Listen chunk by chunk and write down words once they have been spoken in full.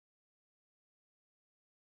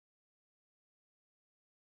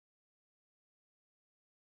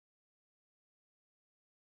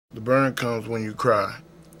The burn comes when you cry.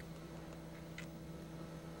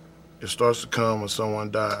 It starts to come when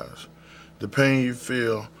someone dies. The pain you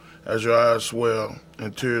feel as your eyes swell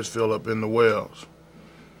and tears fill up in the wells.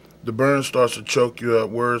 The burn starts to choke you up,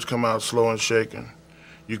 words come out slow and shaking.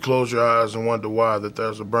 You close your eyes and wonder why that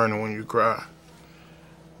there's a burning when you cry.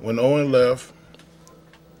 When Owen left,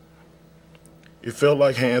 it felt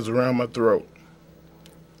like hands around my throat.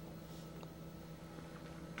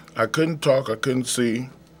 I couldn't talk, I couldn't see.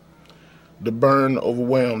 The burn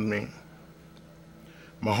overwhelmed me.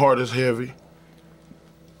 My heart is heavy.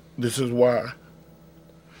 This is why.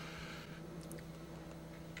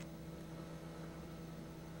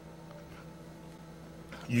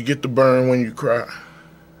 You get the burn when you cry.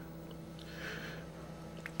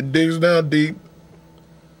 It digs down deep.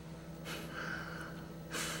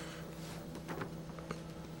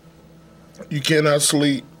 You cannot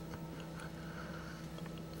sleep.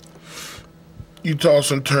 You toss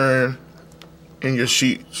and turn in your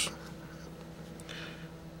sheets.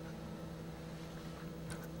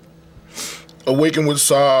 Awaken with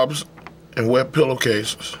sobs and wet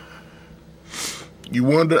pillowcases. You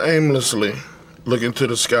wander aimlessly, look into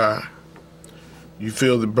the sky. You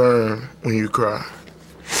feel the burn when you cry.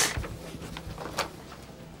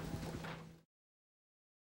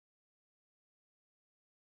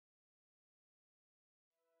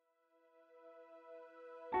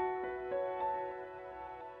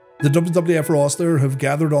 The WWF roster have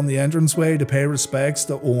gathered on the entranceway to pay respects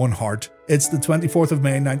to Owen Hart. It's the 24th of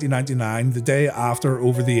May 1999, the day after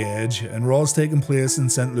Over the Edge, and Raw's taking place in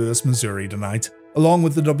St. Louis, Missouri tonight. Along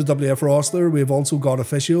with the WWF roster, we've also got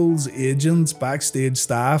officials, agents, backstage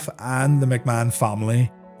staff, and the McMahon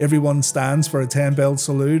family. Everyone stands for a 10-belt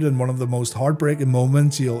salute in one of the most heartbreaking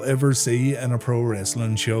moments you'll ever see in a pro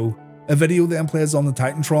wrestling show. A video then plays on the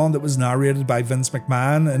Titantron that was narrated by Vince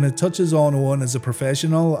McMahon, and it touches on Owen as a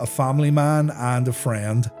professional, a family man, and a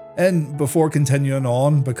friend. And before continuing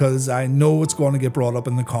on, because I know it's going to get brought up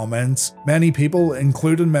in the comments, many people,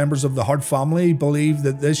 including members of the Hart family, believe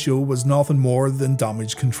that this show was nothing more than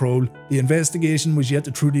damage control. The investigation was yet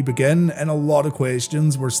to truly begin, and a lot of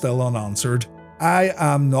questions were still unanswered. I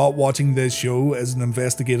am not watching this show as an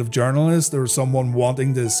investigative journalist or someone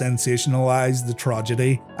wanting to sensationalize the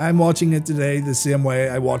tragedy. I'm watching it today the same way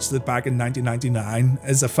I watched it back in 1999,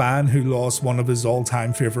 as a fan who lost one of his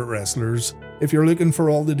all-time favourite wrestlers. If you're looking for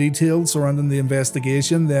all the details surrounding the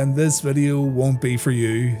investigation, then this video won't be for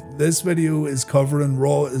you. This video is covering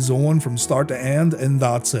Raw as Owen from start to end, and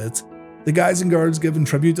that's it. The guys and girls giving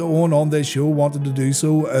tribute to Owen on this show wanted to do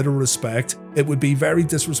so out of respect. It would be very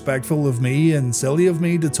disrespectful of me and silly of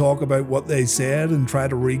me to talk about what they said and try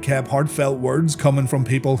to recap heartfelt words coming from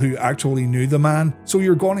people who actually knew the man. So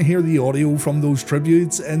you're going to hear the audio from those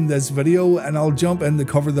tributes in this video, and I'll jump in to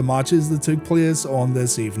cover the matches that took place on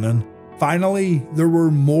this evening. Finally, there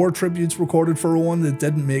were more tributes recorded for Owen that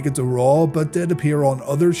didn't make it to Raw, but did appear on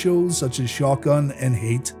other shows such as Shotgun and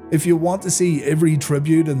Heat. If you want to see every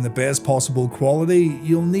tribute in the best possible quality,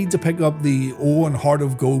 you'll need to pick up the Owen Heart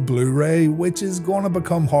of Gold Blu-ray, which is going to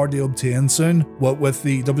become hard to obtain soon, what with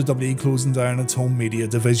the WWE closing down its home media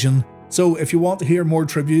division. So if you want to hear more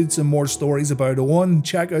tributes and more stories about Owen,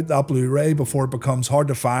 check out that Blu-ray before it becomes hard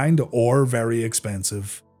to find or very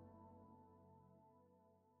expensive.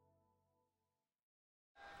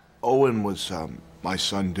 Owen was my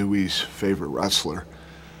son Dewey's favorite wrestler.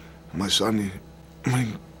 My son,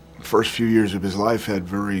 first few years of his life,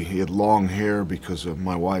 he had long hair because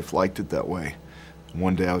my wife liked it that way.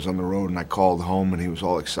 One day I was on the road and I called home and he was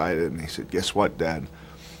all excited and he said, "Guess what, Dad?"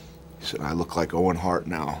 He said, "I look like Owen Hart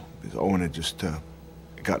now." Because Owen had just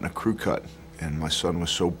gotten a crew cut, and my son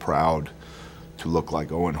was so proud to look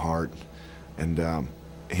like Owen Hart. And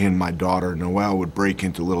he and my daughter Noelle would break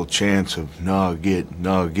into little chants of "Nugget,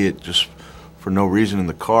 Nugget," just for no reason in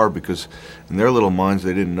the car, because in their little minds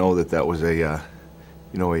they didn't know that that was a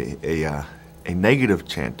negative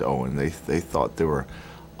chant to Owen. They thought they were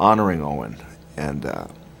honoring Owen, and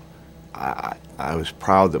I was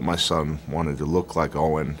proud that my son wanted to look like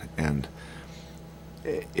Owen, and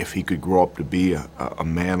if he could grow up to be a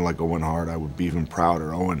man like Owen Hart, I would be even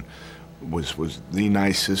prouder. Owen was the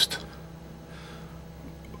nicest,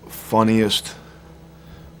 funniest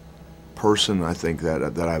person I think that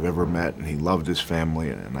I've ever met, and he loved his family,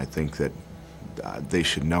 and I think that they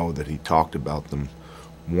should know that he talked about them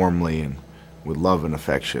warmly and with love and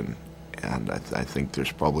affection, and I think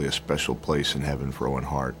there's probably a special place in heaven for Owen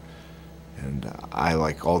Hart, and I,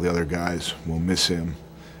 like all the other guys, will miss him,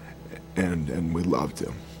 and we loved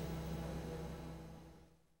him.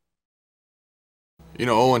 You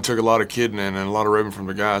know, Owen took a lot of kidding and a lot of ribbing from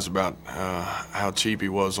the guys about how cheap he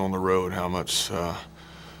was on the road, how much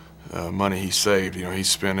money he saved. You know, he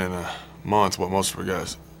spent in a month what most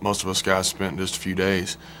of us guys spent in just a few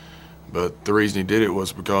days. But the reason he did it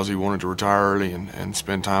was because he wanted to retire early and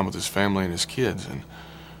spend time with his family and his kids. And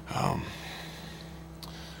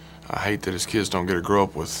I hate that his kids don't get to grow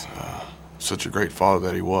up with such a great father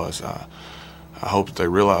that he was. I hope that they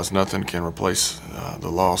realize nothing can replace the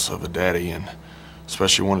loss of a daddy, and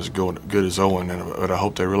especially one as good as Owen. But I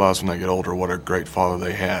hope they realize when they get older what a great father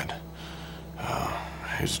they had.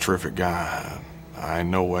 He's a terrific guy. I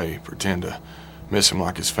in no way pretend to miss him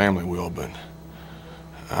like his family will, but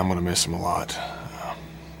I'm going to miss him a lot.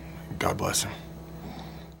 God bless him.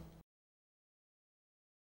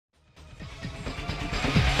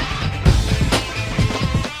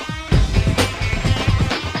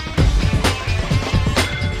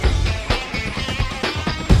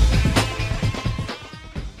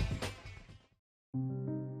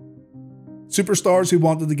 Superstars who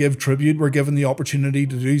wanted to give tribute were given the opportunity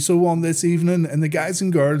to do so on this evening, and the guys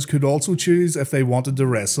and girls could also choose if they wanted to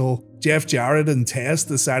wrestle. Jeff Jarrett and Tess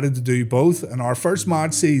decided to do both, and our first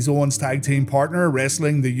match sees Owen's tag team partner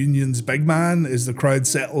wrestling the Union's big man as the crowd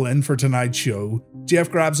settle in for tonight's show.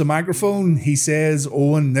 Jeff grabs a microphone, he says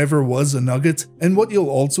Owen never was a nugget, and what you'll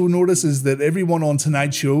also notice is that everyone on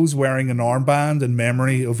tonight's show is wearing an armband in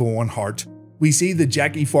memory of Owen Hart. We see the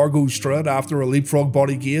Jackie Fargo strut after a leapfrog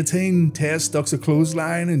body guillotine, Tess ducks a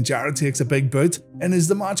clothesline and Jarrett takes a big boot, and as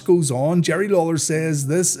the match goes on, Jerry Lawler says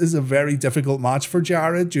this is a very difficult match for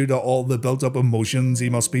Jarrett due to all the built up emotions he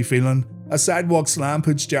must be feeling. A sidewalk slam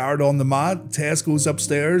puts Jarrett on the mat, Tess goes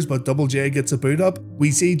upstairs but Double J gets a boot up.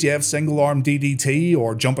 We see Jeff's single arm DDT,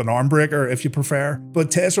 or jumping arm breaker if you prefer,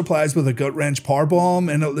 but Tess replies with a gut wrench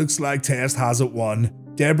powerbomb and it looks like Tess has it won.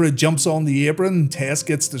 Deborah jumps on the apron, Tess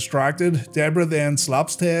gets distracted, Deborah then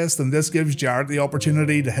slaps Tess, and this gives Jarrett the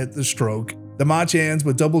opportunity to hit the stroke. The match ends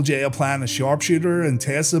with Double J applying a sharpshooter and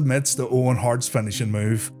Tess submits to Owen Hart's finishing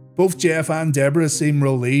move. Both Jeff and Deborah seem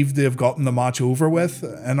relieved they've gotten the match over with,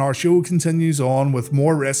 and our show continues on with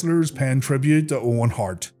more wrestlers paying tribute to Owen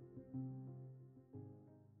Hart.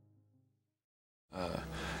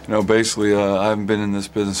 Basically, I haven't been in this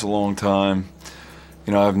business a long time.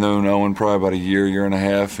 I've known Owen probably about a year and a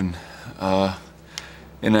half, and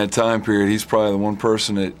in that time period, he's probably the one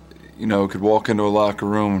person that, could walk into a locker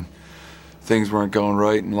room and things weren't going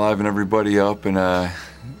right and liven everybody up, and,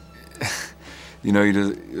 you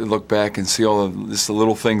just look back and see all of the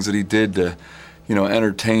little things that he did to,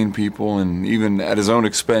 entertain people, and even at his own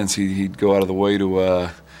expense, he'd go out of the way to,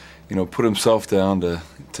 put himself down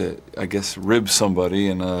to I guess, rib somebody,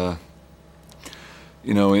 and,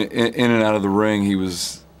 in and out of the ring, he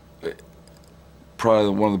was probably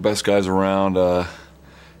one of the best guys around.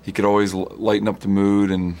 He could always lighten up the mood,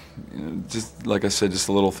 and just like I said, just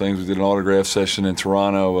the little things. We did an autograph session in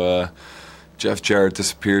Toronto. Jeff Jarrett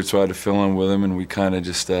disappeared, so I had to fill in with him, and we kind of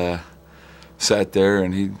just sat there,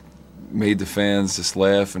 and he made the fans just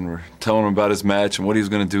laugh, and we're telling him about his match and what he was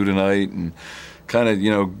going to do tonight, and kind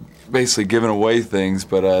of, basically giving away things,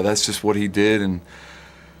 but that's just what he did, and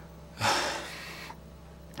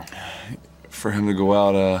for him to go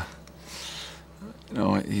out,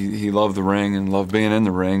 he loved the ring and loved being in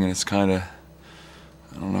the ring, and it's kind of,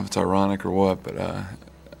 I don't know if it's ironic or what, but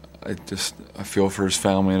I feel for his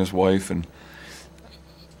family and his wife, and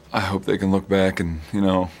I hope they can look back and,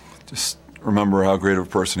 just remember how great of a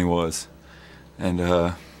person he was, and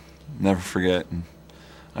never forget, and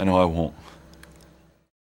I know I won't.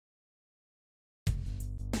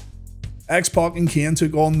 X-Pac and Kane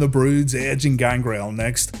took on the Broods, Edge and Gangrel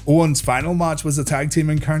next. Owen's final match was a tag team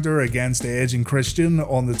encounter against Edge and Christian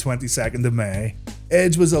on the 22nd of May.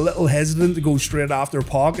 Edge was a little hesitant to go straight after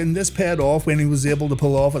Pac, and this paid off when he was able to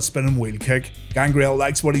pull off a spinning wheel kick. Gangrel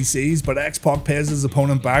likes what he sees, but X-Pac pays his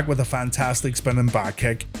opponent back with a fantastic spinning back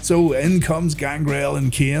kick. So in comes Gangrel and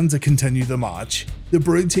Kane to continue the match. The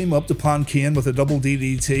Brood team up to plant Kane with a double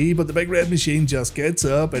DDT, but the Big Red Machine just gets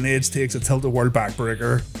up and Edge takes a tilt-a-whirl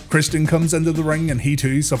backbreaker. Christian comes into the ring and he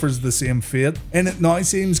too suffers the same fate, and it now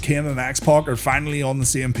seems Kane and X-Pac are finally on the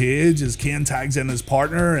same page as Kane tags in his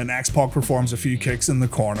partner and X-Pac performs a few kicks in the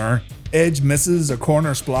corner. Edge misses a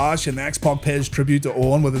corner splash and X-Pac pays tribute to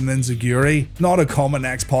Owen with an enziguri. Not a common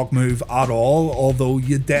X-Pac move at all, although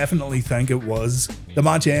you definitely think it was. The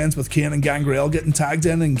match ends with Kane and Gangrel getting tagged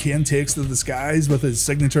in, and Kane takes to the skies with his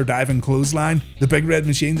signature diving clothesline. The Big Red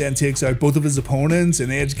Machine then takes out both of his opponents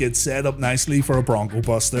and Edge gets set up nicely for a Bronco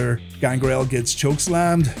Buster. Gangrel gets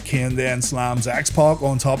chokeslammed, Kane then slams X-Pac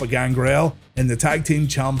on top of Gangrel, and the tag team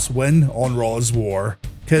champs win on Raw's War.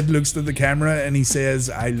 Kid looks to the camera and he says,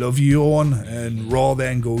 "I love you, Owen," and Raw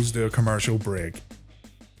then goes to a commercial break.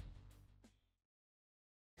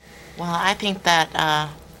 Well, I think that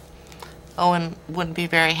Owen wouldn't be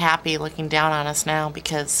very happy looking down on us now,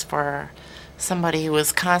 because for somebody who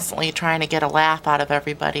was constantly trying to get a laugh out of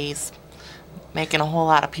everybody, he's making a whole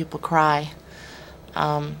lot of people cry.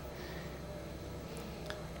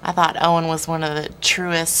 I thought Owen was one of the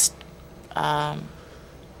truest,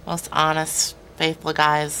 most honest, faithful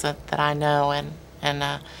guys that I know, and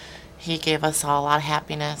he gave us all a lot of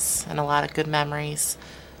happiness and a lot of good memories.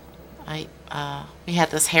 We had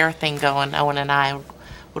this hair thing going. Owen and I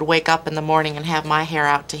would wake up in the morning and have my hair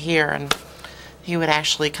out to here, and he would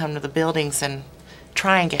actually come to the buildings and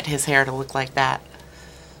try and get his hair to look like that.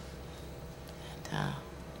 And,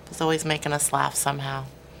 was always making us laugh somehow.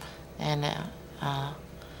 And I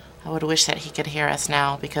would wish that he could hear us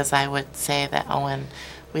now, because I would say that, Owen,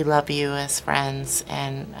 we love you as friends,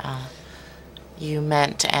 and you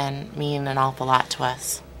meant and mean an awful lot to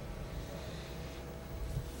us.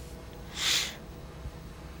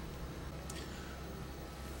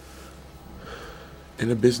 In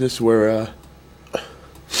a business where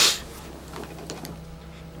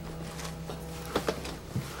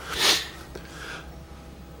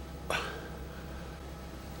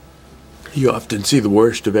you often see the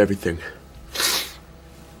worst of everything.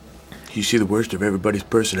 You see the worst of everybody's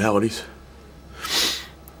personalities.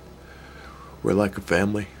 We're like a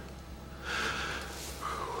family.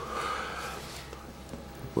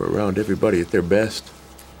 We're around everybody at their best.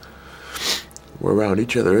 We're around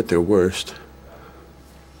each other at their worst.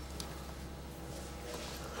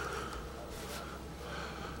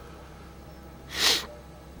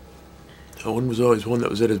 Owen was always one that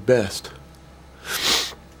was at his best.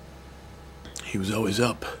 He was always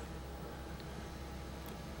up. He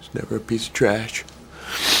was never a piece of trash.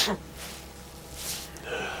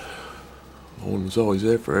 Owen was always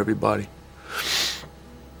there for everybody.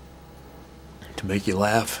 To make you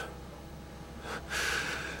laugh.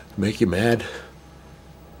 To make you mad.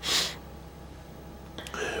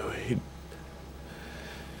 He'd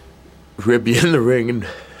rib you in the ring and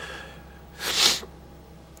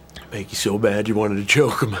make you so bad you wanted to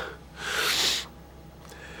choke him.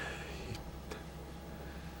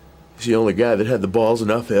 He's the only guy that had the balls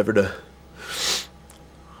enough ever to,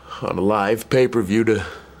 on a live pay-per-view, to,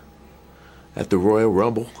 at the Royal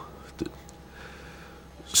Rumble, to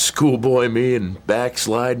schoolboy me and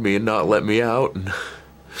backslide me and not let me out, and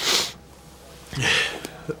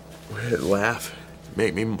laugh,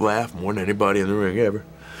 make me laugh more than anybody in the ring ever.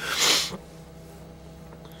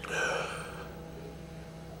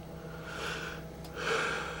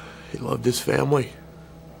 He loved his family.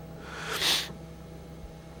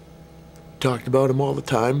 Talked about him all the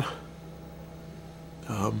time.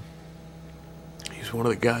 He's one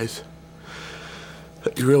of the guys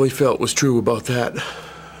that you really felt was true about that.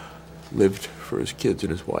 Lived for his kids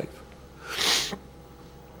and his wife.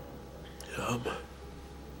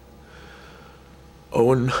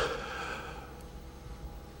 Owen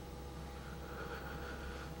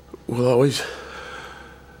will always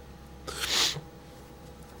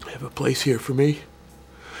have a place here for me,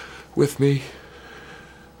 with me.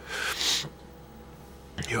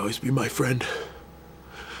 You'll always be my friend.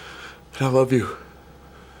 And I love you.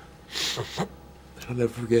 And I'll never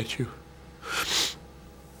forget you.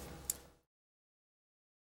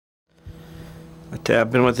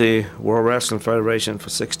 I've been with the World Wrestling Federation for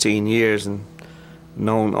 16 years and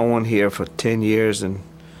known Owen here for 10 years. And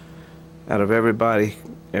out of everybody's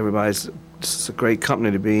it's a great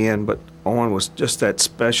company to be in, but Owen was just that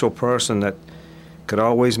special person that could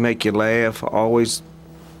always make you laugh, always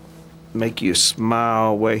make you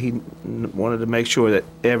smile, where he wanted to make sure that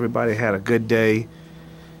everybody had a good day.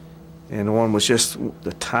 And Owen was just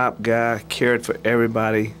the top guy, cared for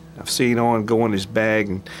everybody. I've seen Owen go in his bag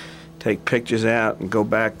and take pictures out and go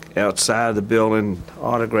back outside of the building,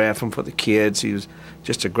 autograph them for the kids. He was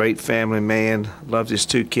just a great family man, loved his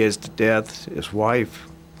 2 kids to death, his wife.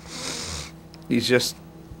 He's just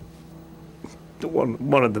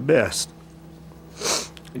one of the best.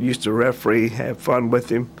 I used to referee, have fun with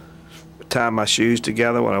him, tie my shoes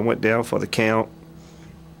together when I went down for the count.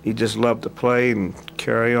 He just loved to play and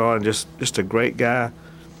carry on, just a great guy.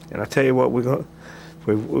 And I tell you what, we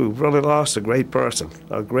really lost a great person,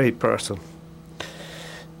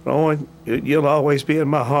 Owen, you'll always be in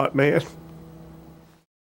my heart, man.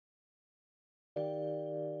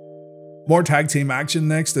 More tag team action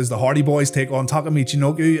next as the Hardy Boys take on Takamichi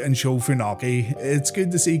Nogu and Sho Funaki. It's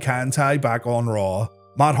good to see Kaientai back on Raw.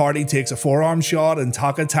 Matt Hardy takes a forearm shot and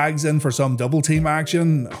Taka tags in for some double team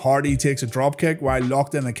action. Hardy takes a dropkick while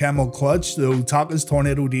locked in a camel clutch, though Taka's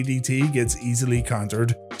tornado DDT gets easily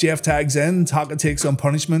countered. Jeff tags in, Taka takes some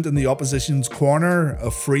punishment in the opposition's corner. A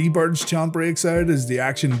Freebirds chant breaks out as the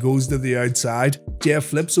action goes to the outside. Jeff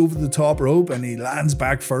flips over the top rope and he lands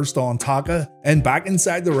back first on Taka. And back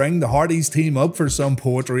inside the ring, the Hardys team up for some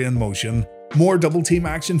poetry in motion. More double team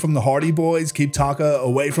action from the Hardy Boys keep Taka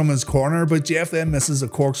away from his corner, but Jeff then misses a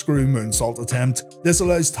corkscrew moonsault attempt. This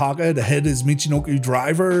allows Taka to hit his Michinoku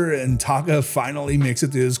driver, and Taka finally makes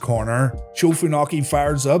it to his corner. Sho Funaki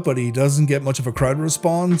fires up, but he doesn't get much of a crowd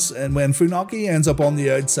response, and when Funaki ends up on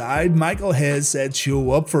the outside, Michael Hayes sets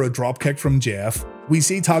Sho up for a dropkick from Jeff. We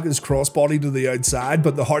see Taka's crossbody to the outside,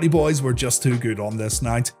 but the Hardy Boys were just too good on this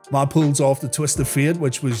night. Matt pulls off the Twist of Fate,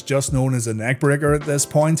 which was just known as a neckbreaker at this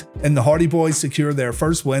point, and the Hardy Boys secure their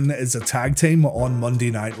first win as a tag team on Monday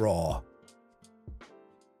Night Raw.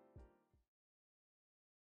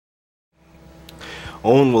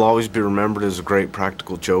 Owen will always be remembered as a great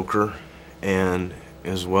practical joker, and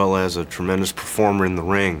as well as a tremendous performer in the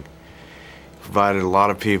ring. He provided a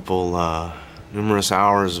lot of people numerous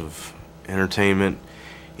hours of entertainment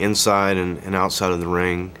inside and outside of the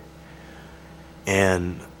ring,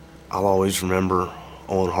 and I'll always remember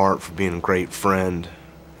Owen Hart for being a great friend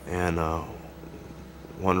and a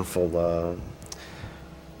wonderful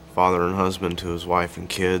father and husband to his wife and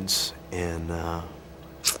kids, and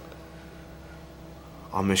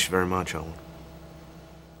I'll miss you very much, Owen.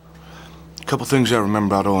 A couple things I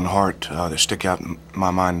remember about Owen Hart that stick out in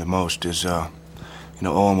my mind the most is, you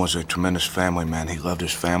know, Owen was a tremendous family man. He loved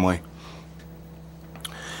his family.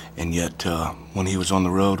 And yet, when he was on the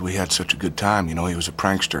road, we had such a good time. You know, he was a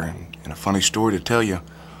prankster. And a funny story to tell you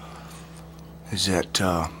is that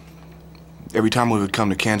every time we would come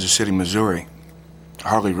to Kansas City, Missouri,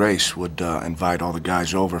 Harley Race would invite all the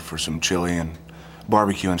guys over for some chili and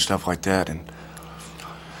barbecue and stuff like that. And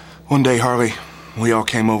one day, we all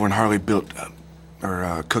came over and Harley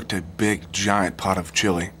cooked a big, giant pot of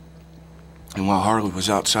chili. And while Harley was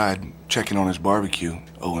outside checking on his barbecue,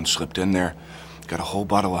 Owen slipped in there, got a whole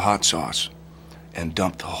bottle of hot sauce, and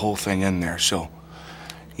dumped the whole thing in there. So,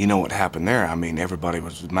 you know what happened there. I mean,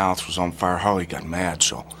 everybody's mouth was on fire. Harley got mad,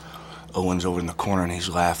 so Owen's over in the corner and he's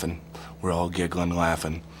laughing. We're all giggling,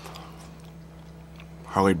 laughing.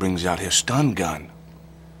 Harley brings out his stun gun,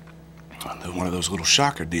 one of those little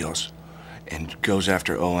shocker deals, and goes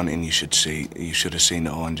after Owen, and you should have seen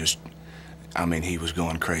Owen just, I mean, he was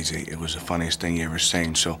going crazy. It was the funniest thing you ever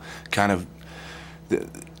seen. So kind of,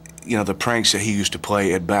 you know, the pranks that he used to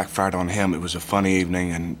play, it backfired on him. It was a funny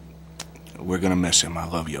evening, and we're gonna miss him. I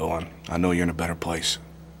love you, Owen. I know you're in a better place.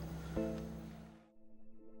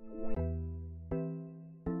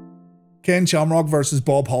 Ken Shamrock vs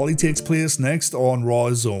Bob Holly takes place next on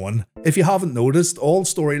Raw Zone. If you haven't noticed, all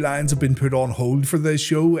storylines have been put on hold for this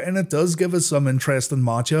show, and it does give us some interesting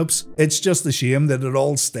matchups. It's just a shame that it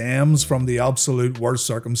all stems from the absolute worst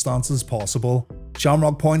circumstances possible.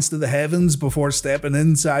 Shamrock points to the heavens before stepping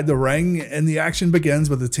inside the ring, and the action begins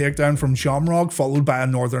with a takedown from Shamrock followed by a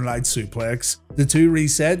Northern Lights suplex. The two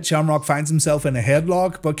reset, Shamrock finds himself in a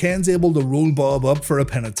headlock, but Ken's able to roll Bob up for a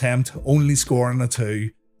pin attempt, only scoring a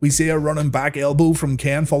 2. We see a running back elbow from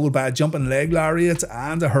Ken followed by a jumping leg lariat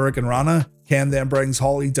and a Hurricane Rana. Ken then brings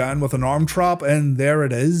Holly down with an arm trap, and there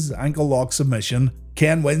it is, ankle lock submission.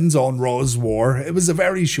 Ken wins on Raw's War. It was a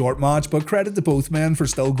very short match, but credit to both men for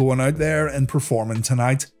still going out there and performing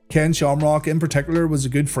tonight. Ken Shamrock in particular was a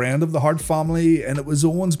good friend of the Hart family, and it was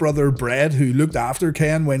Owen's brother Brad who looked after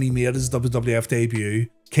Ken when he made his WWF debut.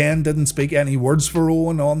 Ken didn't speak any words for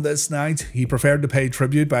Owen on this night. He preferred to pay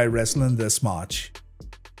tribute by wrestling this match.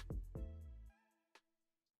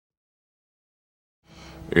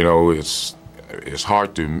 You know, it's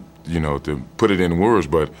hard to, you know, to put it in words,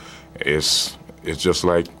 but it's just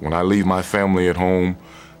like when I leave my family at home,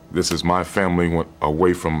 this is my family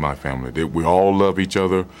away from my family. We all love each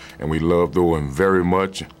other, and we loved Owen very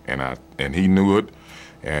much, and he knew it,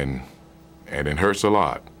 and it hurts a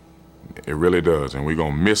lot. It really does, and we're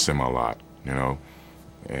gonna miss him a lot, you know,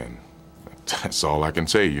 and that's all I can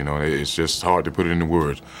say, you know. It's just hard to put it into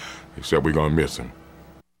words, except we're gonna miss him.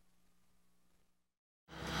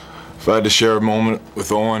 If I had to share a moment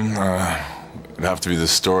with Owen, it'd have to be this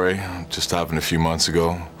story. It just happened a few months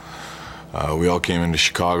ago. We all came into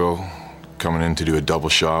Chicago, coming in to do a double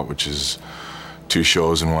shot, which is 2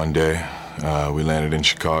 shows in one day. We landed in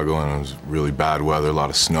Chicago, and it was really bad weather, a lot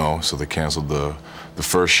of snow, so they canceled the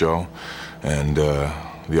first show. And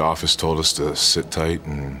the office told us to sit tight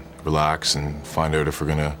and relax and find out if we're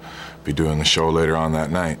gonna be doing the show later on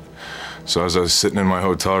that night. So as I was sitting in my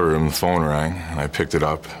hotel room, the phone rang, and I picked it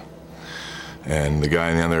up. And the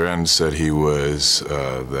guy on the other end said he was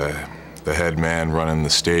the head man running the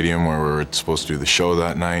stadium where we were supposed to do the show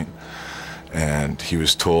that night. And he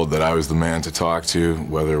was told that I was the man to talk to,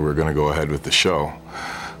 whether we're going to go ahead with the show.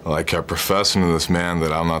 Well, I kept professing to this man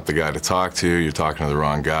that I'm not the guy to talk to. You're talking to the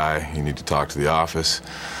wrong guy. You need to talk to the office.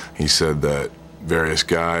 He said that various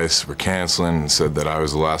guys were canceling and said that I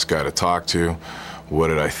was the last guy to talk to. What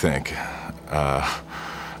did I think?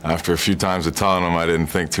 After a few times of telling him I didn't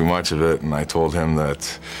think too much of it, and I told him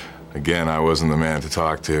that, again, I wasn't the man to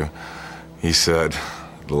talk to, he said,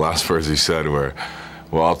 the last words he said were,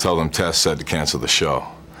 well, I'll tell them Tess said to cancel the show.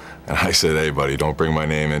 And I said, hey, buddy, don't bring my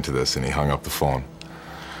name into this, and he hung up the phone.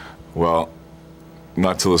 Well,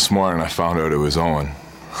 not till this morning I found out it was Owen.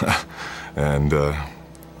 And, you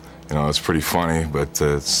know, it's pretty funny, but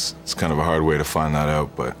it's kind of a hard way to find that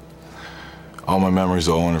out, but all my memories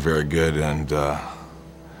of Owen are very good, and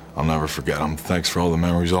I'll never forget them. Thanks for all the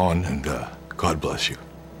memories, Owen, and God bless you.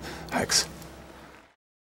 Thanks.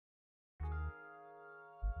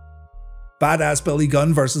 Badass Billy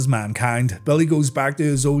Gunn versus Mankind. Billy goes back to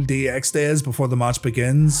his old DX days before the match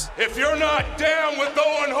begins. If you're not down with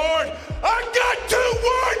Owen Hart, I got 2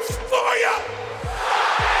 words for you!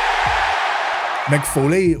 Mick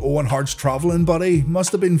Foley, Owen Hart's travelling buddy,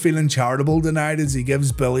 must have been feeling charitable tonight as he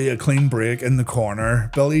gives Billy a clean break in the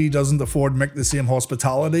corner. Billy doesn't afford Mick the same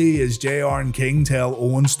hospitality as JR and King tell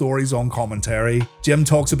Owen stories on commentary. Jim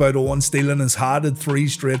talks about Owen stealing his hat at 3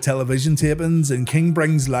 straight television tapings, and King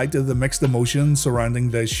brings light to the mixed emotions surrounding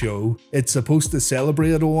this show. It's supposed to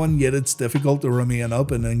celebrate Owen, yet it's difficult to remain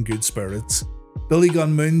up and in good spirits. Billy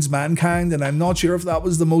Gunn moons Mankind, and I'm not sure if that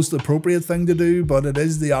was the most appropriate thing to do, but it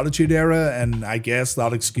is the Attitude Era, and I guess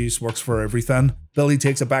that excuse works for everything. Billy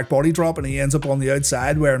takes a back body drop and he ends up on the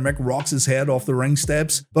outside where Mick rocks his head off the ring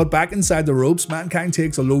steps, but back inside the ropes, Mankind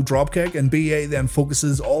takes a low drop kick and BA then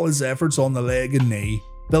focuses all his efforts on the leg and knee.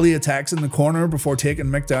 Billy attacks in the corner before taking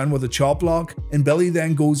Mick down with a chop block, and Billy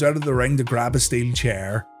then goes out of the ring to grab a steel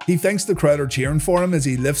chair. He thinks the crowd are cheering for him as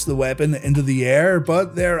he lifts the weapon into the air,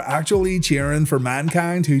 but they're actually cheering for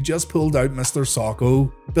Mankind, who just pulled out Mr.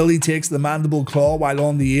 Socko. Billy takes the mandible claw while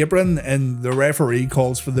on the apron, and the referee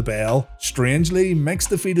calls for the bell. Strangely, Mick's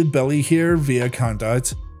defeated Billy here via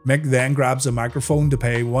countout. Mick then grabs a microphone to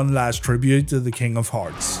pay one last tribute to the King of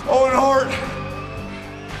Harts. Owen Hart,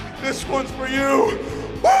 this one's for you.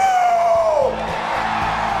 Woo!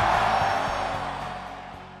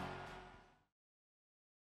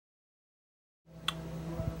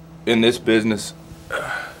 In this business,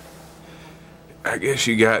 I guess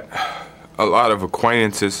you got a lot of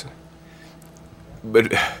acquaintances,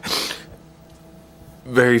 but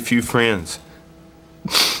very few friends.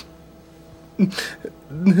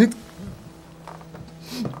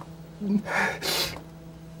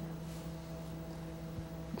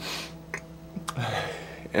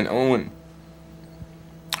 And Owen,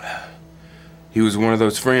 he was one of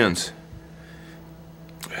those friends.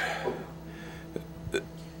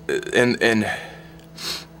 And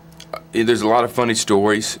there's a lot of funny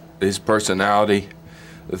stories, his personality,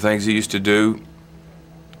 the things he used to do.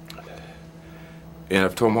 And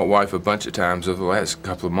I've told my wife a bunch of times over the last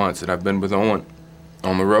couple of months that I've been with Owen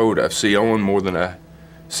on the road. I see Owen more than I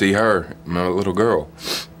see her, my little girl.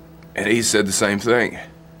 And he said the same thing.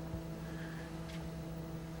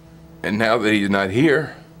 And now that he's not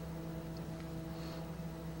here,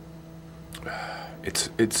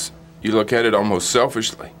 it's you look at it almost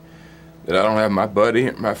selfishly that I don't have my buddy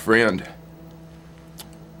and my friend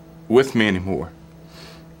with me anymore.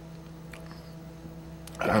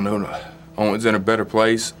 I know Owen's in a better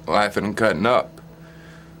place, laughing and cutting up.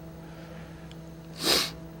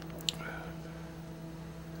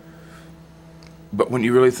 But when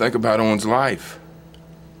you really think about Owen's life,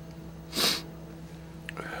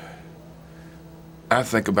 I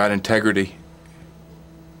think about integrity,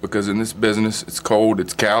 because in this business, it's cold,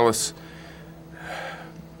 it's callous,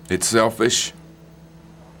 it's selfish,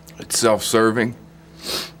 it's self-serving,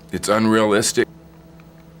 it's unrealistic.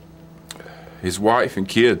 His wife and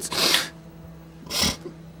kids,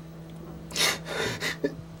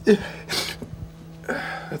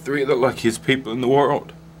 are 3 of the luckiest people in the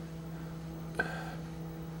world.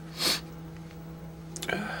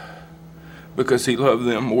 Because he loved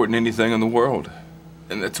them more than anything in the world.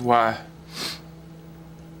 And that's why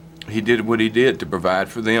he did what he did to provide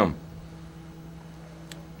for them.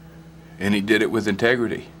 And he did it with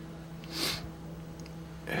integrity.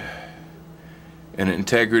 And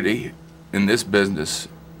integrity in this business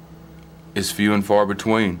is few and far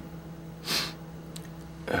between.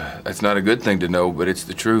 That's not a good thing to know, but it's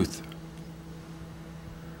the truth.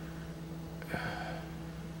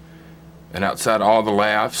 And outside of all the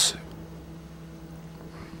laughs,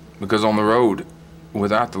 because on the road,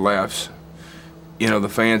 without the laughs, you know, the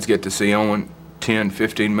fans get to see Owen 10,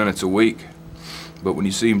 15 minutes a week. But when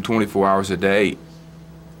you see him 24 hours a day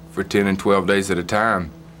for 10 and 12 days at a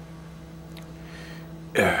time,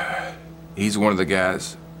 he's one of the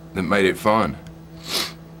guys that made it fun.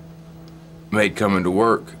 Made coming to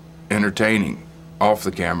work entertaining off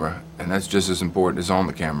the camera, and that's just as important as on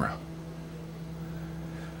the camera.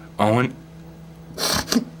 Owen,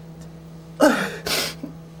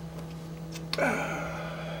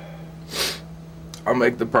 I'll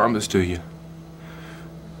make the promise to you.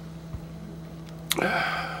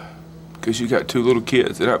 Because you got 2 little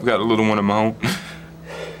kids, and I've got a little one of my own.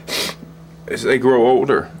 As they grow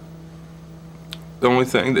older, the only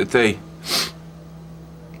thing that they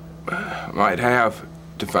might have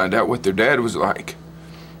to find out what their dad was like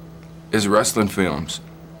is wrestling films.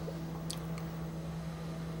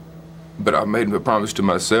 But I've made a promise to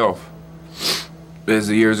myself, as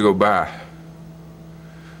the years go by,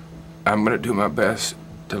 I'm gonna do my best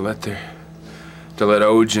to let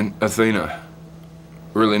Oj and Athena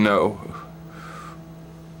really know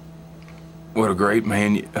what a great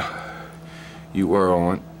man you were,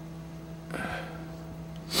 Owen.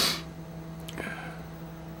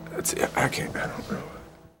 That's it. I don't know.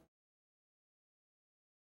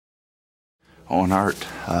 Owen Hart,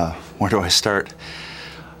 where do I start?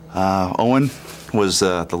 Owen was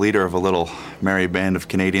the leader of a little merry band of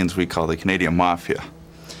Canadians we call the Canadian Mafia.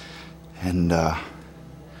 And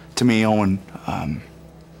to me, Owen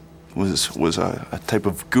was a type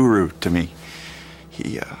of guru to me.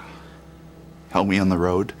 He helped me on the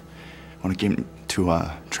road when it came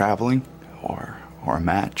to traveling or a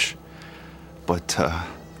match. But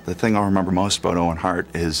the thing I remember most about Owen Hart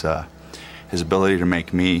is his ability to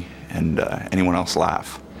make me and anyone else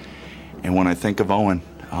laugh. And when I think of Owen,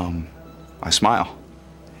 I smile.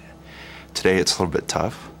 Today it's a little bit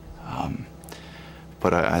tough,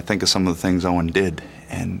 but I think of some of the things Owen did,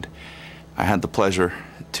 and I had the pleasure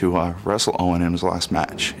to wrestle Owen in his last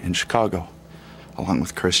match in Chicago, along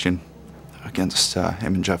with Christian, against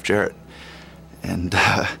him and Jeff Jarrett. And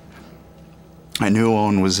I knew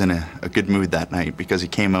Owen was in a good mood that night because he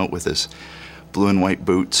came out with his blue and white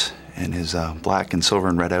boots and his black and silver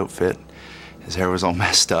and red outfit. His hair was all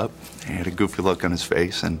messed up. He had a goofy look on his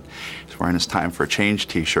face, and he was wearing his Time for a Change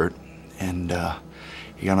t-shirt. And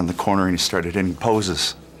he got on the corner and he started hitting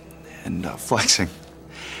poses and flexing.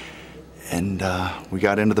 And we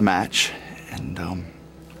got into the match, and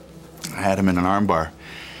I had him in an armbar.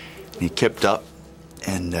 And he kipped up,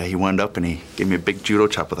 and he wound up and he gave me a big judo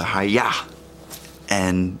chop with a hi-ya,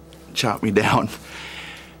 and chopped me down.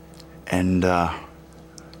 And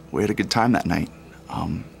we had a good time that night.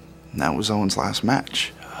 And that was Owen's last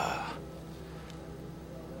match.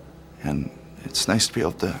 And it's nice to be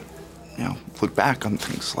able to, you know, look back on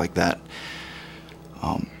things like that.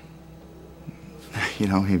 You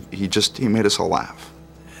know, he made us all laugh,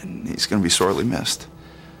 and he's going to be sorely missed.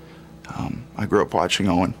 I grew up watching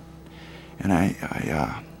Owen, and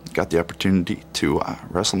I got the opportunity to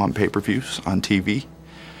wrestle him on pay-per-views, on TV,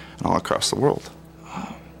 and all across the world.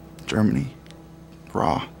 Germany,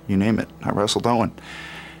 Raw, you name it. I wrestled Owen,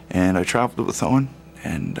 and I traveled with Owen,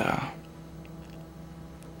 and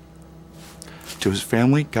to his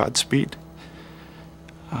family, Godspeed.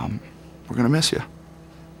 We're gonna miss you.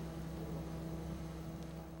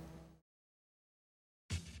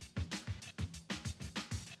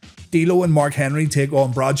 D'Lo and Mark Henry take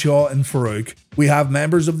on Bradshaw and Faarooq. We have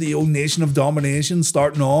members of the old Nation of Domination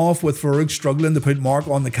starting off with Faarooq struggling to put Mark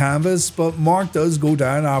on the canvas, but Mark does go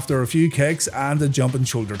down after a few kicks and a jumping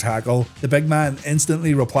shoulder tackle. The big man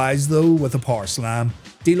instantly replies though with a power slam.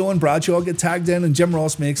 D'Lo and Bradshaw get tagged in, and Jim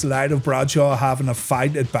Ross makes light of Bradshaw having a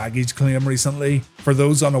fight at baggage claim recently. For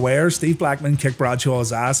those unaware, Steve Blackman kicked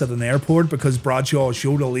Bradshaw's ass at an airport because Bradshaw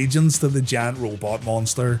showed allegiance to the giant robot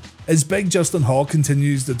monster. As Big Justin Hawk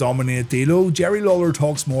continues to dominate D'Lo, Jerry Lawler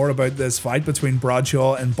talks more about this fight between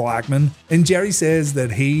Bradshaw and Blackman, and Jerry says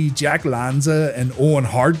that he, Jack Lanza, and Owen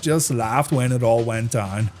Hart just laughed when it all went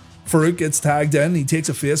down. Faarooq gets tagged in, he takes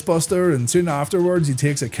a facebuster, and soon afterwards he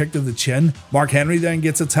takes a kick to the chin. Mark Henry then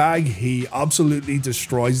gets a tag, he absolutely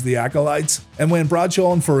destroys the Acolytes, and when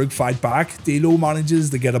Bradshaw and Faarooq fight back, D'Lo manages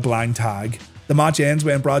to get a blind tag. The match ends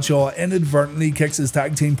when Bradshaw inadvertently kicks his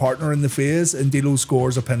tag team partner in the face and D'Lo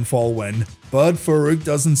scores a pinfall win. But Faarooq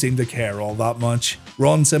doesn't seem to care all that much.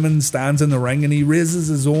 Ron Simmons stands in the ring and he raises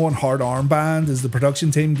his Owen Hart armband as the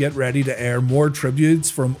production team get ready to air more tributes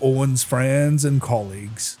from Owen's friends and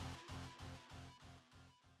colleagues.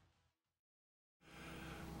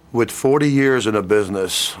 With 40 years in the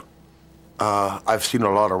business, I've seen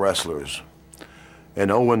a lot of wrestlers,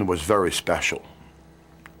 and Owen was very special.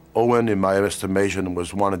 Owen, in my estimation,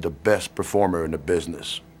 was one of the best performers in the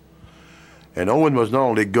business. And Owen was not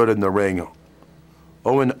only good in the ring,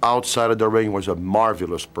 Owen outside of the ring was a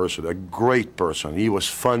marvelous person, a great person. He was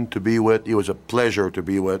fun to be with. He was a pleasure to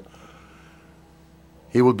be with.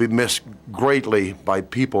 He will be missed greatly by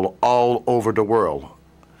people all over the world.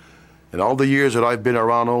 In all the years that I've been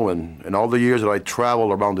around Owen, and all the years that I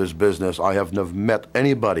travel around this business, I have never met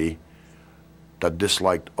anybody that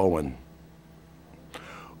disliked Owen.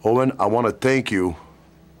 Owen, I want to thank you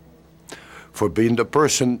for being the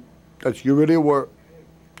person that you really were.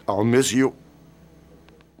 I'll miss you.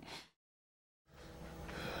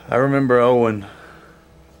 I remember Owen.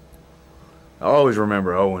 I always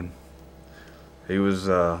remember Owen. He was,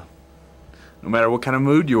 no matter what kind of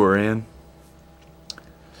mood you were in,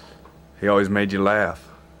 he always made you laugh.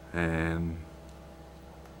 And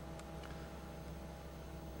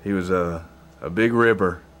he was a big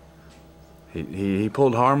ribber. He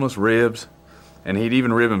pulled harmless ribs, and he'd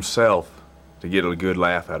even rib himself to get a good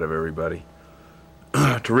laugh out of everybody,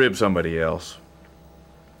 to rib somebody else.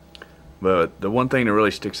 But the one thing that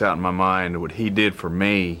really sticks out in my mind, what he did for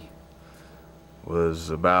me,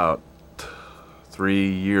 was about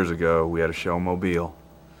 3 years ago, we had a show in Mobile.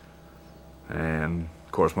 And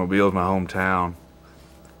of course, Mobile is my hometown.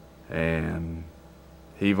 And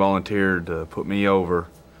he volunteered to put me over,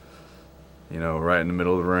 you know, right in the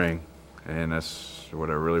middle of the ring. And that's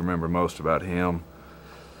what I really remember most about him.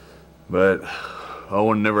 But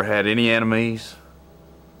Owen never had any enemies.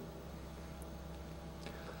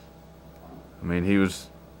 I mean, he was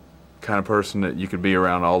the kind of person that you could be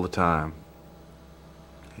around all the time.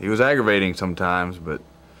 He was aggravating sometimes, but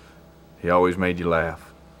he always made you laugh.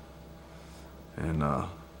 And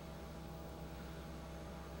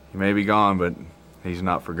he may be gone, but he's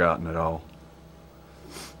not forgotten at all.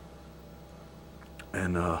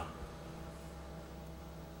 And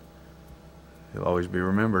he'll always be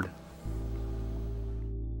remembered.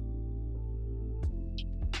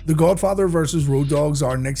 The Godfather versus Road Dogg's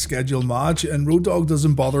our next scheduled match, and Road Dogg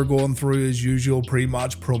doesn't bother going through his usual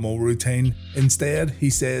pre-match promo routine. Instead, he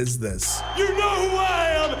says this. You know who I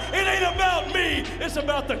am! It ain't about me! It's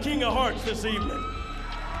about the King of Harts this evening.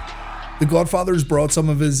 The Godfather's brought some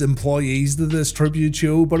of his employees to this tribute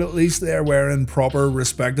show, but at least they're wearing proper,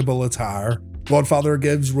 respectable attire. Godfather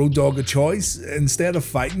gives Road Dogg a choice. Instead of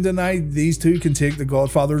fighting tonight, these two can take the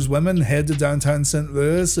Godfather's women, head to downtown St.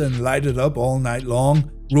 Louis, and light it up all night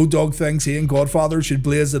long. Road Dogg thinks he and Godfather should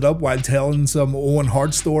blaze it up while telling some Owen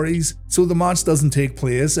Hart stories, so the match doesn't take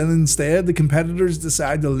place, and instead the competitors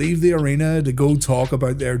decide to leave the arena to go talk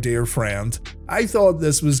about their dear friend. I thought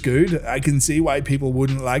this was good. I can see why people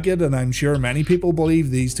wouldn't like it, and I'm sure many people believe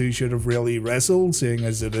these two should have really wrestled, seeing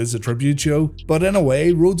as it is a tribute show. But in a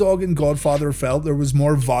way, Road Dogg and Godfather felt there was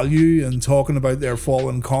more value in talking about their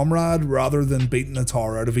fallen comrade rather than beating the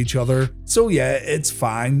tar out of each other. So yeah, it's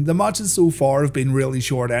fine. The matches so far have been really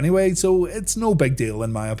short anyway, so it's no big deal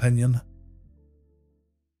in my opinion.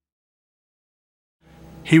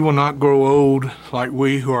 He will not grow old like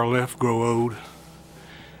we who are left grow old.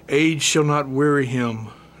 Age shall not weary him,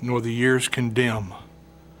 nor the years condemn.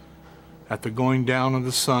 At the going down of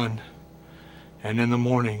the sun, and in the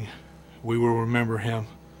morning, we will remember him.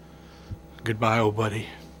 Goodbye, old buddy.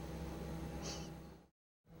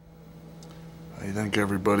 I think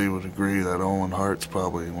everybody would agree that Owen Hart's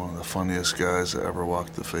probably one of the funniest guys that ever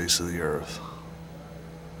walked the face of the earth.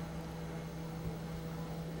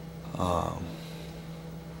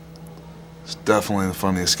 He's definitely the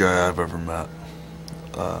funniest guy I've ever met.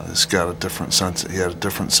 He's got a different sense. He had a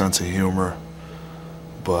different sense of humor,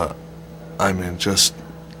 but I mean, the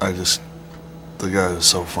guy is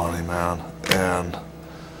so funny, man, and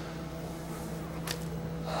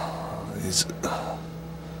he's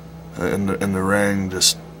in the ring,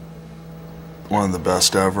 just one of the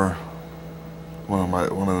best ever.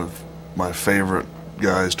 One of my favorite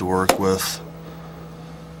guys to work with.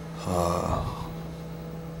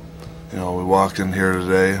 You know, we walked in here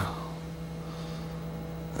today,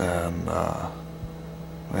 and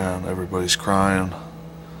man, everybody's crying.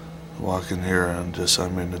 Walk in here and just, I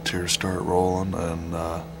mean, the tears start rolling, and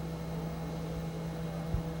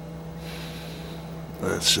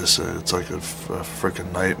it's just, it's like a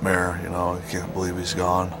freaking nightmare, you know. I can't believe he's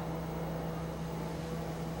gone.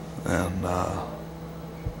 And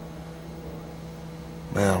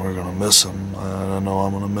man, we're gonna miss him. I know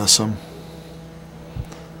I'm gonna miss him.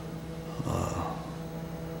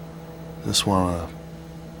 Just wanna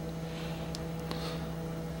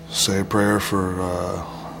say a prayer for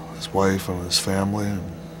his wife and his family and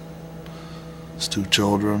his 2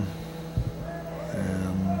 children.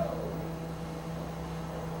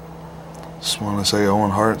 just want to say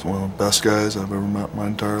Owen Hart is one of the best guys I've ever met in my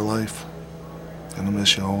entire life. And I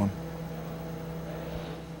miss you, Owen.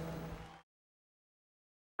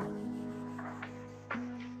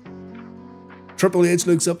 Triple H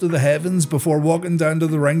looks up to the heavens before walking down to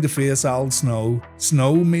the ring to face Al Snow.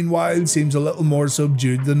 Snow, meanwhile, seems a little more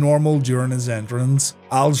subdued than normal during his entrance.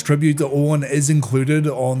 Al's tribute to Owen is included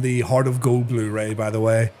on the Heart of Gold Blu-ray, by the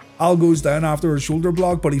way. Al goes down after a shoulder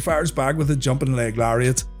block, but he fires back with a jumping leg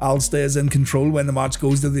lariat. Al stays in control when the match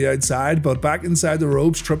goes to the outside, but back inside the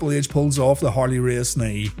ropes, Triple H pulls off the Harley Race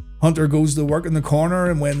knee. Hunter goes to work in the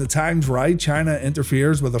corner, and when the time's right, Chyna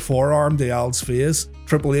interferes with a forearm to Al's face.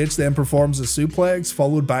 Triple H then performs a suplex,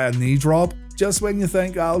 followed by a knee drop. Just when you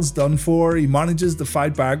think Al's done for, he manages to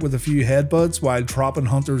fight back with a few headbutts while trapping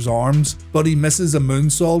Hunter's arms, but he misses a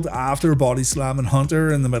moonsault after body slamming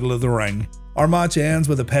Hunter in the middle of the ring. Our match ends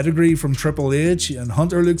with a pedigree from Triple H, and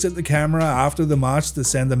Hunter looks at the camera after the match to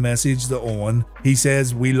send a message to Owen. He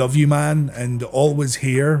says, "We love you, man, and always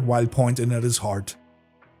here," while pointing at his heart.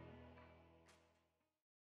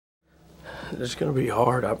 It's going to be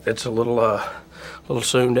hard. It's a little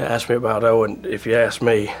soon to ask me about Owen. If you ask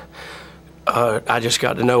me, I just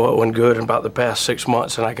got to know Owen good in about the past 6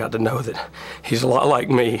 months, and I got to know that he's a lot like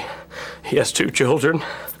me. He has 2 children.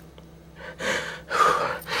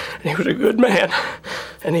 And he was a good man,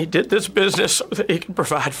 and he did this business so that he could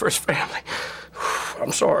provide for his family.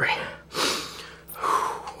 I'm sorry.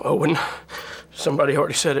 Owen, somebody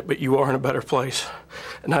already said it, but you are in a better place.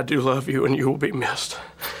 And I do love you, and you will be missed.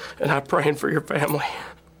 And I'm praying for your family.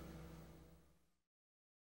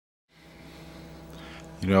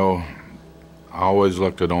 You know, I always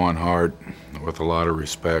looked at Owen Hart with a lot of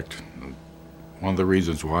respect. One of the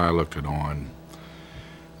reasons why I looked at Owen,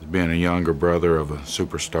 being a younger brother of a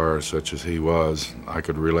superstar such as he was, I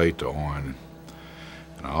could relate to Owen.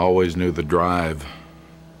 And I always knew the drive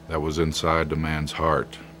that was inside the man's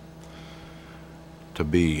heart to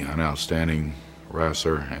be an outstanding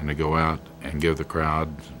wrestler and to go out and give the crowd,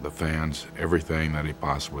 the fans, everything that he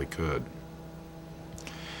possibly could.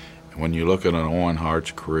 And when you look at an Owen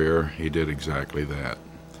Hart's career, he did exactly that.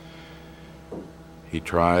 He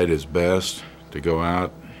tried his best to go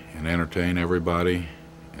out and entertain everybody,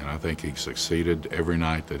 and I think he succeeded every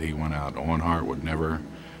night that he went out. Owen Hart would never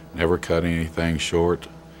cut anything short.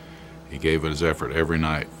 He gave his effort every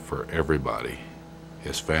night for everybody,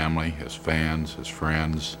 his family, his fans, his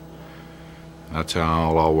friends. And that's how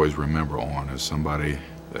I'll always remember Owen, as somebody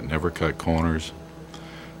that never cut corners,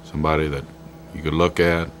 somebody that you could look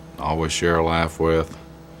at, always share a laugh with.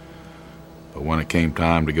 But when it came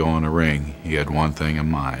time to go in the ring, he had one thing in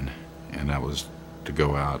mind, and that was to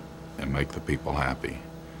go out and make the people happy.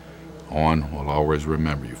 Owen will always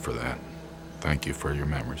remember you for that. Thank you for your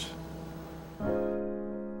memories.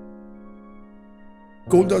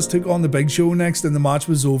 Goldust took on the Big Show next, and the match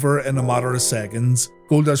was over in a matter of seconds.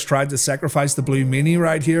 Goldust tried to sacrifice the Blue Meanie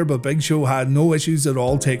right here, but Big Show had no issues at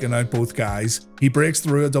all taking out both guys. He breaks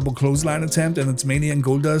through a double clothesline attempt, and it's Meanie and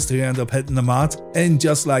Goldust who end up hitting the mat. And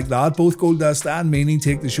just like that, both Goldust and Meanie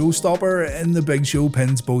take the showstopper, and the Big Show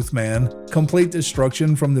pins both men. Complete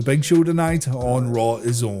destruction from the Big Show tonight on Raw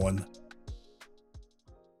is Owen.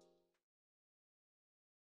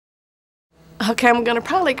 Okay, I'm gonna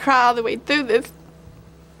probably cry all the way through this.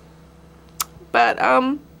 But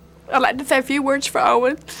I'd like to say a few words for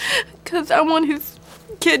Owen, because I want his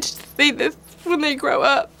kids to see this when they grow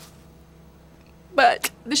up.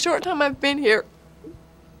 But the short time I've been here,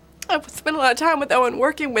 I've spent a lot of time with Owen,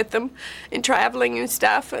 working with him and traveling and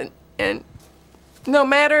stuff. And no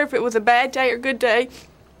matter if it was a bad day or good day,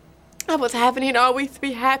 I was having him always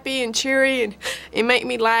be happy and cheery and make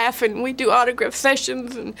me laugh. And we do autograph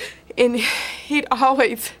sessions, and he'd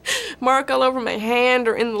always mark all over my hand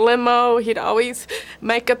or in the limo. He'd always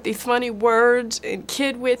make up these funny words and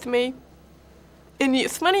kid with me. And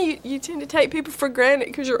it's funny, you tend to take people for granted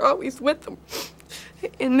because you're always with them.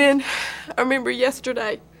 And then I remember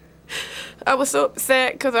yesterday, I was so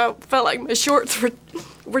upset because I felt like my shorts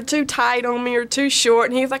were too tight on me or too short.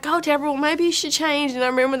 And he was like, "Oh, Deborah, well, maybe you should change." And I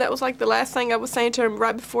remember that was like the last thing I was saying to him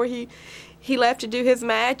right before he left to do his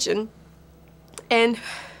match. And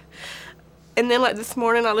then like this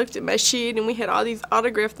morning, I looked at my sheet and we had all these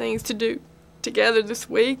autograph things to do together this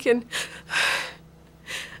week. And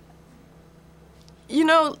you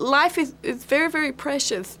know, life is very, very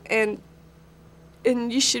precious, and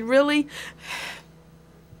you should really,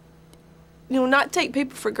 you know, not take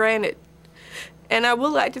people for granted. And I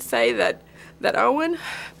would like to say that Owen,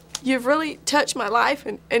 you've really touched my life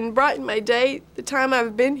and brightened my day, the time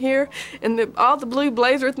I've been here, and all the Blue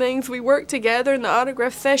Blazer things we worked together and the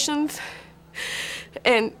autograph sessions.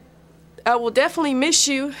 And I will definitely miss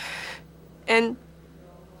you, And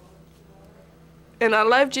I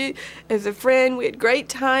loved you as a friend. We had great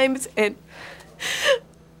times, and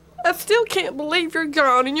I still can't believe you're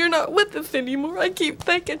gone and you're not with us anymore. I keep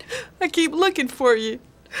thinking, I keep looking for you.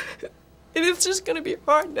 And it's just gonna be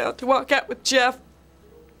hard now to walk out with Jeff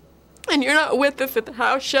and you're not with us at the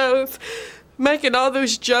house shows, making all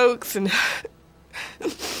those jokes and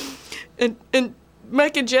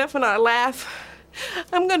making Jeff and I laugh.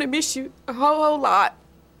 I'm gonna miss you a whole lot.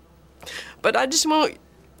 But I just want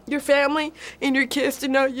your family and your kids to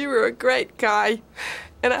know you were a great guy.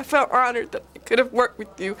 And I felt honored that I could have worked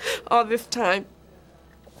with you all this time.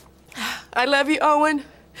 I love you, Owen,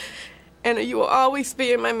 and you will always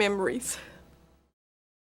be in my memories.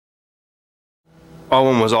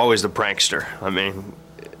 Owen was always the prankster. I mean,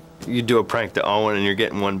 you do a prank to Owen and you're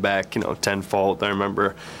getting one back, you know, tenfold. I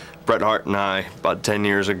remember Bret Hart and I, about 10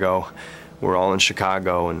 years ago, we were all in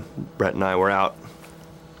Chicago, and Bret and I were out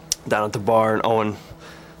down at the bar, and Owen,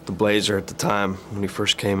 the Blazer at the time, when he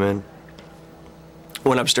first came in,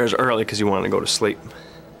 went upstairs early because he wanted to go to sleep.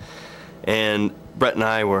 And Bret and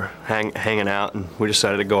I were hanging out, and we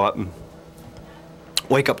decided to go up and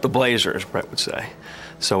wake up the Blazer, as Bret would say.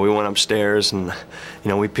 So we went upstairs, and you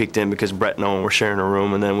know, we peeked in because Bret and Owen were sharing a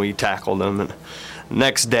room, and then we tackled them. And the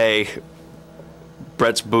next day,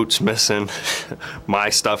 Bret's boot's missing. My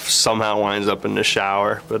stuff somehow winds up in the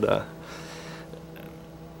shower. But the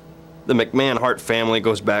McMahon Hart family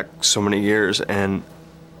goes back so many years, and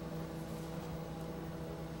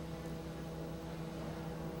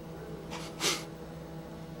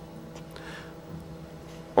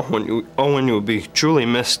Owen, you will be truly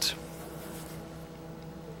missed.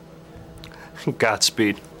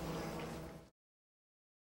 Godspeed.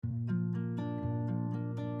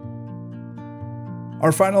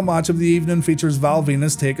 Our final match of the evening features Val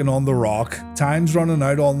Venis taking on The Rock. Time's running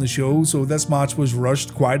out on the show, so this match was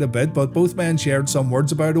rushed quite a bit, but both men shared some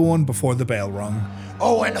words about Owen before the bell rung.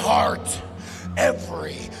 Owen Hart,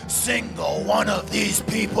 every single one of these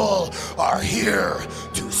people are here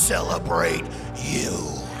to celebrate you.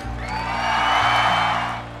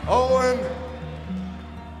 Owen,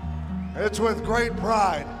 it's with great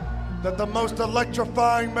pride that the most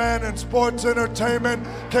electrifying man in sports entertainment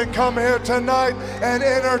can come here tonight and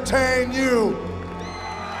entertain you.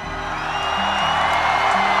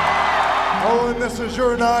 Owen, this is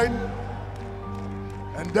your night.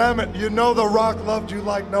 And damn it, you know The Rock loved you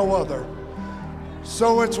like no other.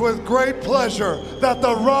 So it's with great pleasure that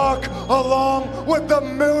The Rock, along with the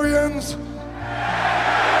millions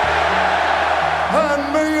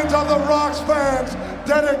and millions of The Rock's fans,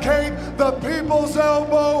 dedicate the People's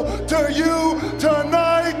Elbow to you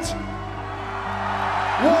tonight.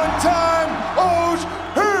 One time, Osh,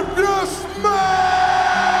 if you smell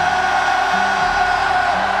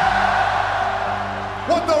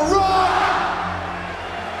what The Rock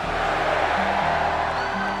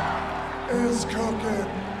is cooking.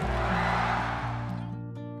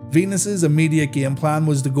 Venus's immediate game plan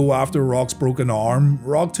was to go after Rock's broken arm.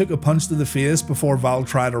 Rock took a punch to the face before Val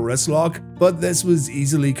tried a wrist lock, but this was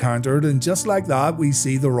easily countered, and just like that, we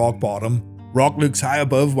see the Rock bottom. Rock looks high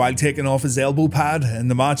above while taking off his elbow pad,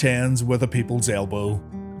 and the match ends with a people's elbow.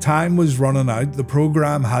 Time was running out, the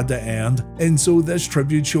program had to end, and so this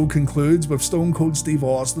tribute show concludes with Stone Cold Steve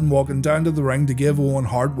Austin walking down to the ring to give Owen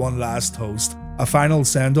Hart one last toast, a final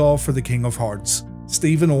send-off for the King of Harts.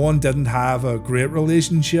 Steve and Owen didn't have a great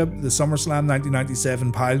relationship. The SummerSlam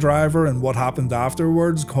 1997 piledriver and what happened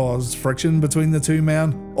afterwards caused friction between the two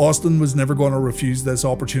men. Austin was never going to refuse this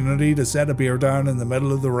opportunity to set a beer down in the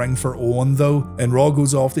middle of the ring for Owen though, and Raw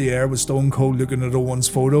goes off the air with Stone Cold looking at Owen's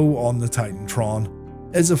photo on the Titantron.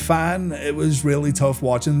 As a fan, it was really tough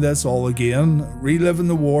watching this all again. Reliving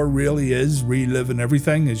the War really is reliving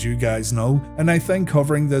everything, as you guys know, and I think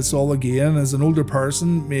covering this all again as an older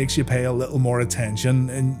person makes you pay a little more attention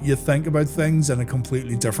and you think about things in a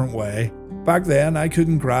completely different way. Back then, I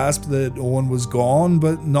couldn't grasp that Owen was gone,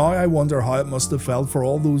 but now I wonder how it must have felt for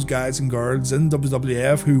all those guys and girls in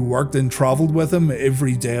WWF who worked and travelled with him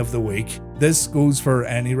every day of the week. This goes for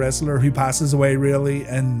any wrestler who passes away really,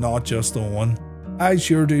 and not just Owen. I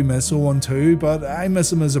sure do miss Owen too, but I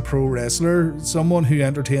miss him as a pro wrestler, someone who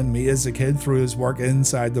entertained me as a kid through his work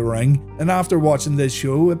inside the ring. And after watching this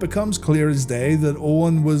show, it becomes clear as day that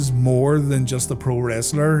Owen was more than just a pro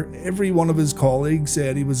wrestler. Every one of his colleagues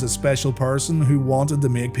said he was a special person who wanted to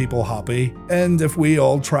make people happy. And if we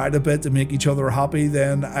all tried a bit to make each other happy,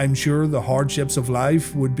 then I'm sure the hardships of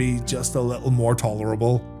life would be just a little more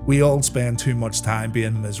tolerable. We all spend too much time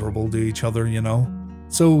being miserable to each other, you know.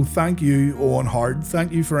 So thank you, Owen Hart,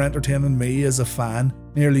 thank you for entertaining me as a fan.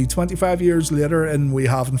 Nearly 25 years later and we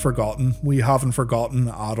haven't forgotten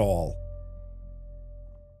at all.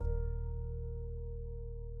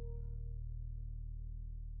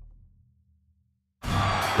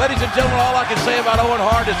 and gentlemen, all I can say about Owen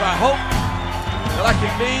Hart is I hope that I can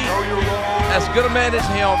be as good a man as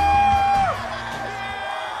him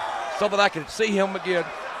so that I can see him again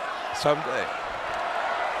someday.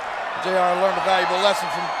 JR learned a valuable lesson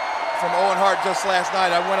from Owen Hart just last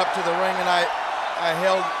night. I went up to the ring and I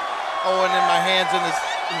held Owen in my hands and his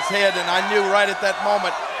head, and I knew right at that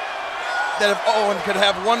moment that if Owen could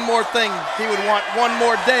have one more thing, he would want one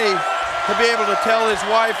more day to be able to tell his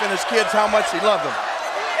wife and his kids how much he loved them.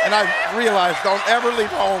 And I realized, don't ever leave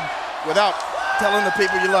home without telling the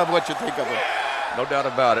people you love what you think of them. No doubt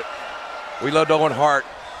about it. We loved Owen Hart,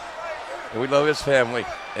 and we love his family,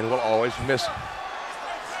 and we'll always miss him.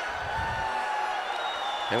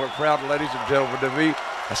 And we're proud, ladies and gentlemen, to be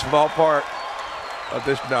a small part of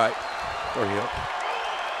this night for him.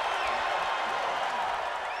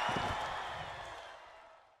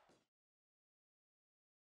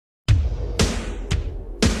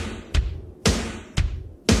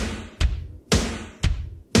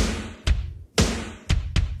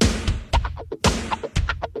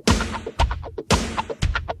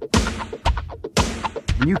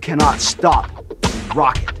 And you cannot stop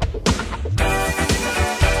Rocket.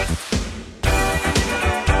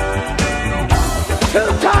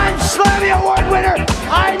 Two-time Slammy Award winner!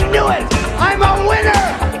 I knew it! I'm a winner!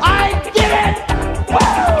 I did it!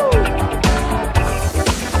 Woo!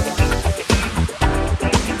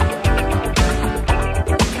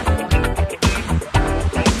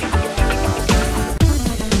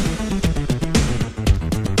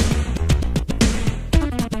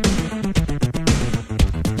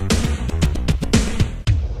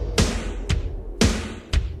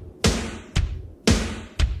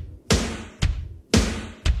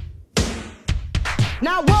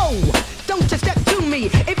 Now whoa, don't you step to me.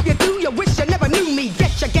 If you do, you wish you never knew me.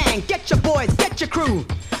 Get your gang, get your boys, get your crew.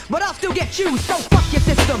 But I'll still get you, so fuck your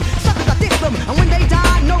system. Suckers, I diss them, and when they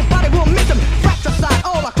die, nobody will miss them. Fratricide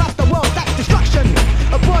all across